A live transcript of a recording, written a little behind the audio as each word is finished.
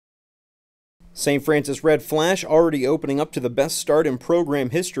St. Francis Red Flash already opening up to the best start in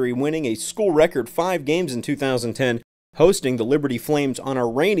program history, winning a school record 5 games in 2010, hosting the Liberty Flames on a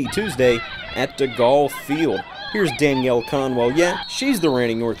rainy Tuesday at DeGaulle Field. Here's Danielle Conwell. Yeah, she's the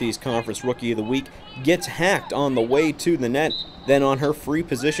reigning Northeast Conference Rookie of the Week. Gets hacked on the way to the net, then on her free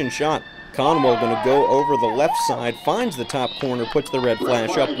position shot. Conwell going to go over the left side, finds the top corner, puts the Red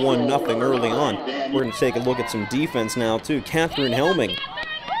Flash up 1-0 early on. We're going to take a look at some defense now too. Catherine Helming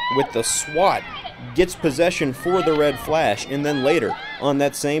with the swat gets possession for the Red Flash, and then later on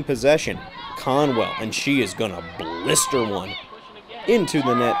that same possession, Conwell, and she is going to blister one into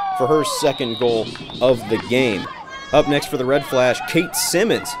the net for her second goal of the game. Up next for the Red Flash, Kate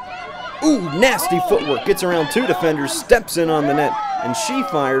Simmons. Ooh, nasty footwork, gets around 2 defenders, steps in on the net, and she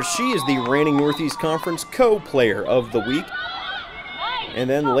fires. She is the reigning Northeast Conference co-player of the week. And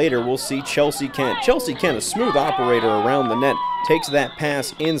then later we'll see Chelsea Kent. Chelsea Kent, a smooth operator around the net, takes that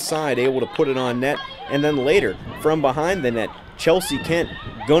pass inside, able to put it on net. And then later, from behind the net, Chelsea Kent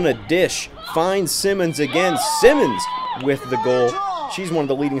gonna dish, finds Simmons again. Simmons with the goal. She's one of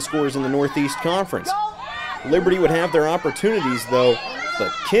the leading scorers in the Northeast Conference. Liberty would have their opportunities though,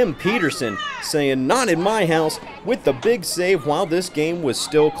 but Kim Peterson saying, "Not in my house," with the big save while this game was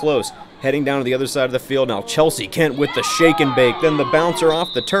still close. Heading down to the other side of the field now, Chelsea Kent with the shake and bake, then the bouncer off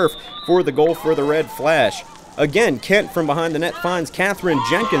the turf for the goal for the Red Flash. Again, Kent from behind the net finds Catherine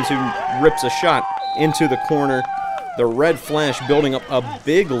Jenkins, who rips a shot into the corner. The Red Flash building up a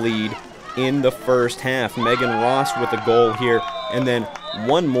big lead in the first half. Megan Ross with a goal here, and then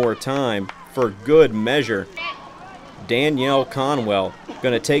one more time for good measure. Danielle Conwell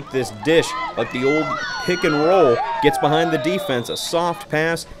going to take this dish like the old pick and roll, gets behind the defense, a soft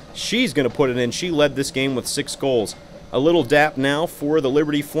pass. She's going to put it in. She led this game with 6 goals. A little dap now for the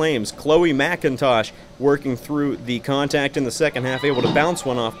Liberty Flames. Chloe McIntosh working through the contact in the second half, able to bounce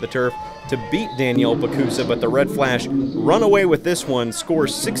one off the turf to beat Danielle Bakusa, but the Red Flash run away with this one, score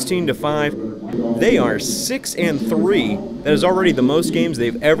 16-5. They are 6-3. That is already the most games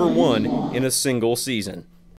they've ever won in a single season.